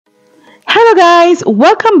Hello guys,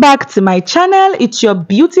 welcome back to my channel. It's your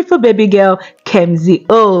beautiful baby girl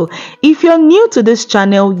Khemzy.O. If you're new to this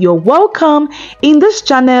channel, you're welcome. In this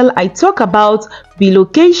channel I talk about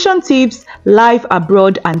relocation tips, life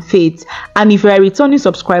abroad and faith. And if you're a returning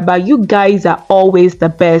subscriber, you guys are always the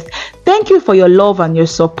best. Thank you for your love and your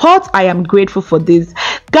support. I am grateful for this.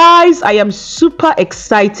 Guys, I am super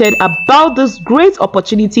excited about this great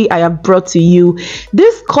opportunity I have brought to you.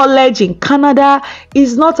 This college in Canada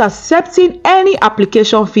is not accepting any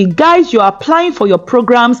application fee. Guys, you're applying for your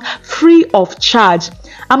programs free of charge.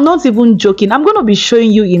 I'm not even joking. I'm going to be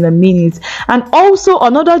showing you in a minute. And also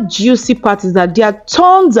another juicy part is that there are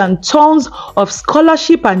tons and tons of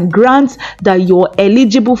scholarship and grants that you're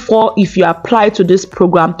eligible for if you apply to this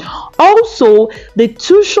program. Also, the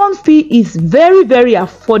tuition fee is very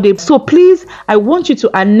affordable. So please, I want you to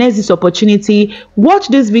harness this opportunity. Watch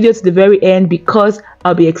this video to the very end because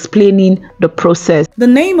I'll be explaining the process. The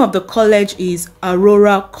name of the college is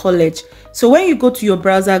Aurora College. So when you go to your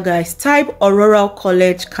browser, guys, type Aurora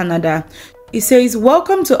College Canada. It says,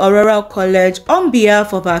 "Welcome to Aurora College. On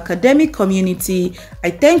behalf of our academic community, I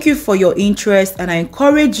thank you for your interest and I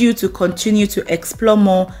encourage you to continue to explore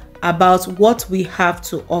more about what we have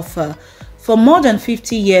to offer. For more than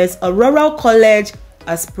 50 years, Aurora College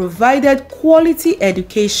has provided quality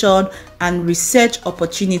education and research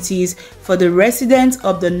opportunities for the residents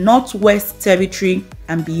of the Northwest Territory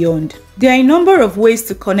and beyond. There are a number of ways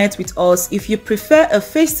to connect with us. If you prefer a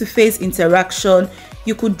face-to-face interaction,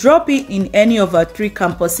 you could drop in any of our 3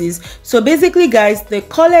 campuses. So basically, guys, the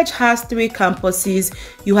college has 3 campuses.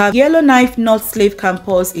 You have Yellowknife North Slave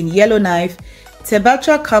Campus in Yellowknife,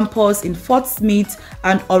 Tebatra Campus in Fort Smith,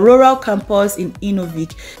 and Aurora Campus in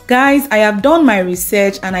Inuvik. Guys, I have done my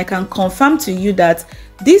research and I can confirm to you that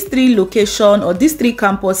these 3 locations or these 3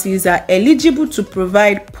 campuses are eligible to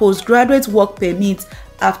provide postgraduate work permits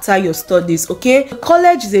after your studies. Okay, the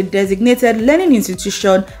college is a designated learning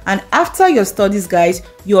institution, and after your studies, guys,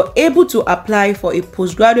 you're able to apply for a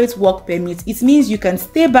postgraduate work permit. It means you can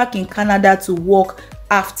stay back in Canada to work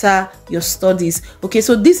after your studies. Okay,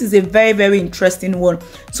 so this is a very interesting one.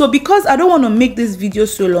 So because I don't want to make this video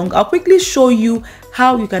so long, I'll quickly show you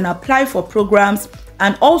how you can apply for programs,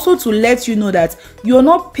 and also to let you know that you're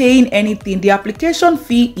not paying anything. The application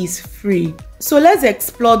fee is free. So let's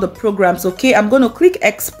explore the programs. Okay, I'm going to click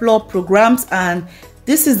explore programs, and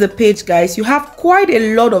this is the page, guys. You have quite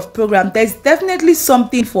a lot of programs. There's definitely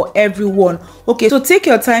something for everyone. Okay, so take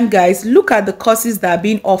your time, guys. Look at the courses that are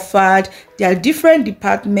being offered. There are different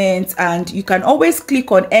departments, and you can always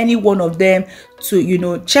click on any one of them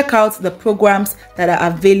to, check out the programs that are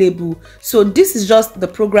available. So this is just the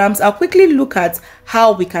programs. I'll quickly look at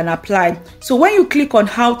how we can apply. So when you click on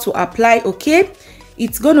how to apply, okay,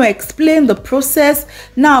 it's going to explain the process.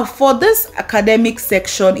 Now for this academic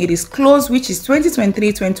section, it is closed, which is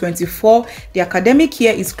 2023-2024. The academic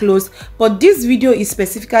year is closed, but this video is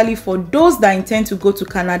specifically for those that intend to go to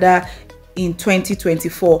Canada in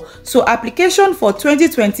 2024. So application for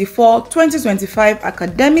 2024-2025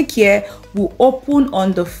 academic year will open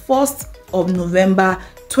on the 1st of November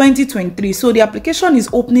 2023. So the application is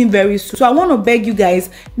opening very soon. So I want to beg you guys,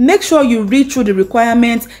 make sure you read through the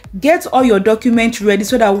requirements, get all your documents ready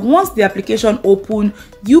so that once the application open,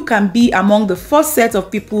 you can be among the first set of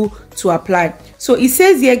people to apply. So it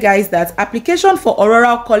says here, guys, that application for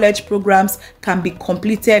Aurora College programs can be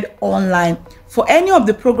completed online. For any of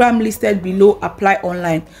the program listed below, apply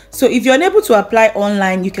online. So if you're unable to apply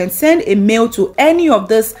online, you can send a mail to any of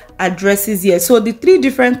these addresses here. So the 3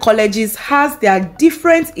 different colleges has their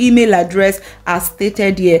different email address as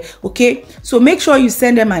stated here. Okay, so make sure you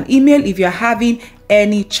send them an email if you're having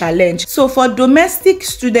any challenge. So for domestic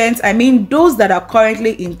students, I mean those that are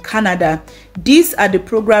currently in Canada, these are the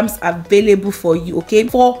programs available for you. Okay,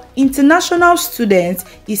 for international students,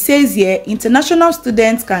 it says here international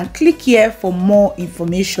students can click here for more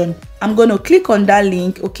information. I'm going to click on that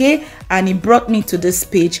link, okay, and it brought me to this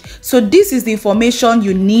page. So this is the information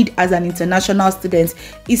you need as an international student.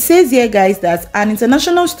 It says here, guys, that an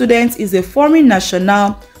international student is a foreign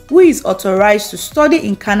national who is authorized to study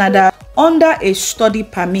in Canada under a study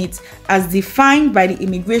permit as defined by the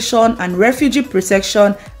Immigration and Refugee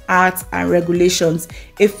Protection Act and regulations.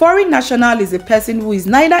 A foreign national is a person who is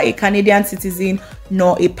neither a Canadian citizen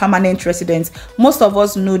nor a permanent resident. Most of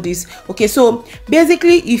us know this. Okay, so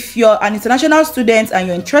basically, if you're an international student and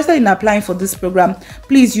you're interested in applying for this program,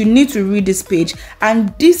 please, you need to read this page.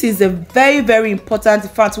 And this is a very important, in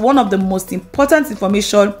fact, one of the most important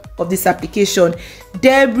information of this application.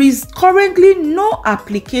 There is currently no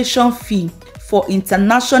application fee for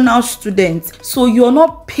international students, so you're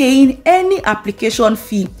not paying any application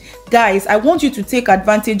fee. Guys, I want you to take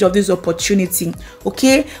advantage of this opportunity,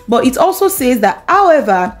 okay? But it also says that,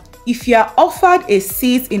 however, if you are offered a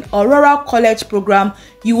seat in Aurora College program,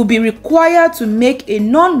 you will be required to make a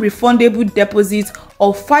non-refundable deposit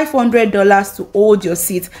of $500 to hold your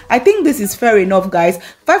seat. I think this is fair enough, guys.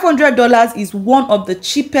 $500 is one of the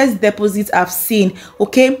cheapest deposits I've seen,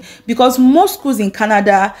 okay? Because most schools in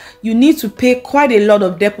Canada, you need to pay quite a lot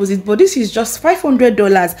of deposit, but this is just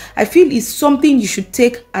 $500. I feel it's something you should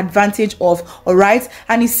take advantage of, all right?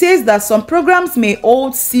 And it says that some programs may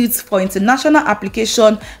hold seats for international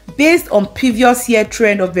application based on previous year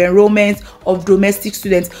trend of enrollment of domestic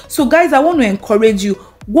students. So guys, I want to encourage you,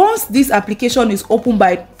 once this application is open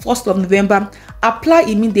by 1st of November, apply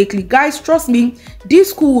immediately. Guys, trust me,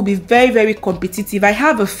 this school will be very, very competitive. I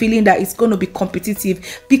have a feeling that it's going to be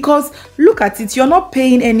competitive because look at it, you're not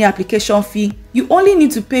paying any application fee. You only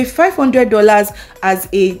need to pay $500 as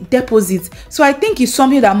a deposit. So I think it's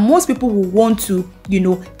something that most people will want to,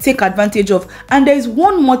 take advantage of. And there is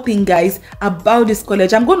one more thing, guys, about this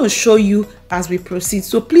college I'm going to show you as we proceed.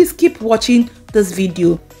 So please keep watching this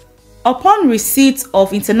video. Upon receipt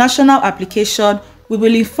of international application, we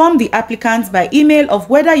will inform the applicants by email of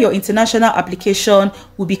whether your international application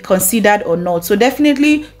will be considered or not. So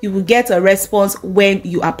definitely you will get a response when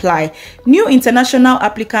you apply. New international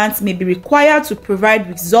applicants may be required to provide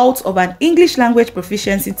results of an English language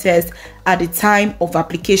proficiency test at the time of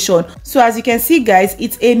application. So as you can see, guys,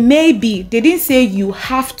 it's a maybe. They didn't say you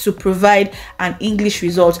have to provide an English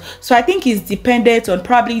result. So I think it's dependent on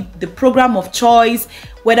probably the program of choice,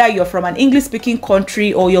 whether you're from an English speaking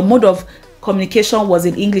country or your mode of communication was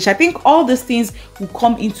in English. I think all these things will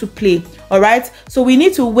come into play. All right, so we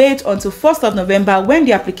need to wait until 1st of November when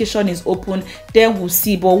the application is open, then we'll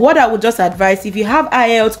see. But what I would just advise, if you have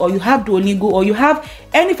IELTS or you have Duolingo or you have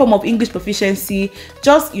any form of English proficiency,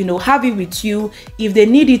 just have it with you. If they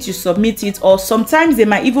need it, you submit it, or sometimes they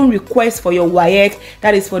might even request for your WAEC,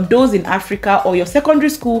 that is for those in Africa, or your secondary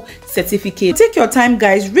school certificate. Take your time,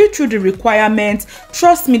 guys, read through the requirements.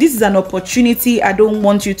 Trust me, this is an opportunity I don't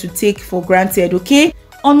want you to take for granted, okay?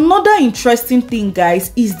 Another interesting thing,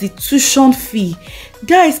 guys, is the tuition fee.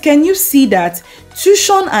 Guys, can you see that?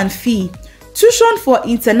 Tuition and fee. Tuition for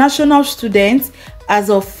international students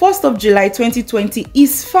as of 1st of July 2020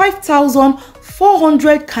 is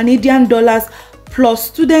 5,400 Canadian dollars plus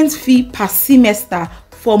student fee per semester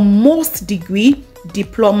for most degree,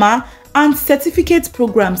 diploma, and certificate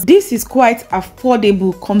programs. This is quite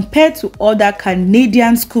affordable compared to other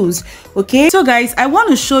Canadian schools, okay? So guys, I want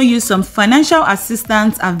to show you some financial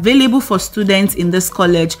assistance available for students in this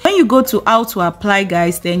college. When you go to how to apply,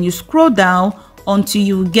 guys, then you scroll down until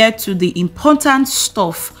you get to the important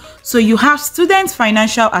stuff. So you have student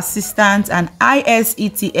financial assistance and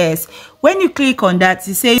ISETS. When you click on that,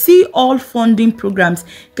 it says see all funding programs.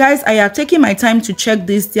 Guys, I have taken my time to check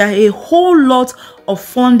this. There are a whole lot of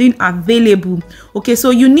funding available, okay?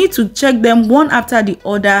 So you need to check them one after the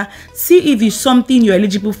other, see if it's something you're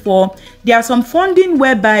eligible for. There are some funding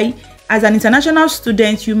whereby as an international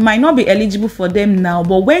student, you might not be eligible for them now,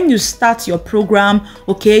 but when you start your program,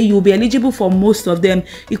 okay, you'll be eligible for most of them.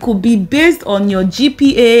 It could be based on your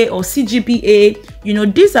GPA or CGPA.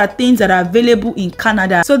 These are things that are available in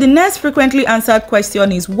Canada. So the next frequently answered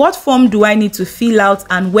question is, what form do I need to fill out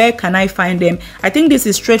and where can I find them? I think this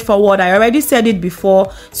is straightforward. I already said it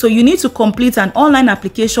before. So you need to complete an online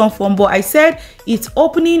application form, but I said it's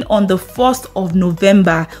opening on the 1st of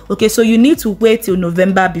November. Okay, so you need to wait till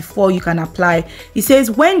November before you can apply. It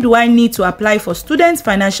says, when do I need to apply for students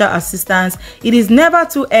financial assistance? It is never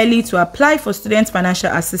too early to apply for students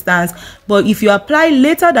financial assistance, but if you apply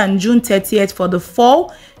later than June 30th for the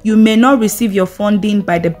fall, you may not receive your funding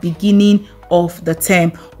by the beginning of the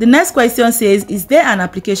term. The next question says, is there an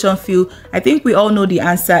application fee? I think we all know the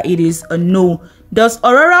answer. It is a no. Does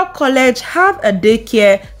Aurora College have a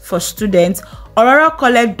daycare for students? Aurora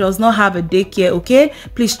College does not have a daycare, okay?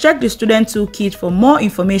 Please check the student toolkit for more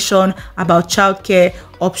information about childcare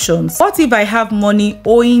options. What if I have money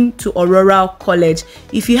owing to Aurora College?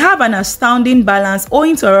 If you have an astounding balance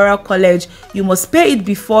owing to Aurora College, you must pay it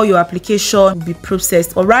before your application will be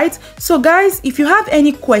processed, all right? So guys, if you have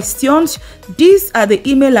any questions, these are the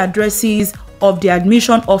email addresses of the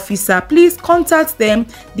admission officer. Please contact them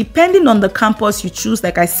depending on the campus you choose.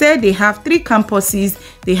 Like I said, they have 3 campuses.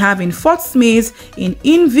 They have in Fort Smith, in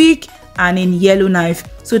Invic, and in Yellowknife.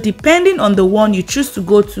 So depending on the one you choose to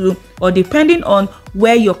go to, or depending on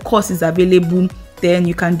where your course is available, then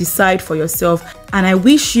you can decide for yourself. And I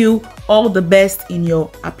wish you all the best in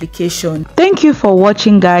your application. Thank you for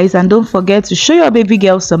watching, guys, and don't forget to show your baby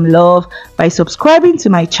girl some love by subscribing to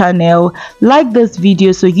my channel, like this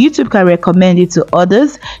video so YouTube can recommend it to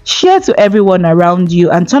others, share to everyone around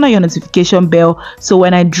you, and turn on your notification bell so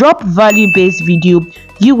when I drop value-based video,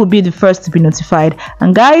 you will be the first to be notified.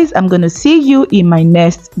 And guys, I'm gonna see you in my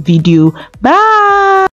next video. Bye.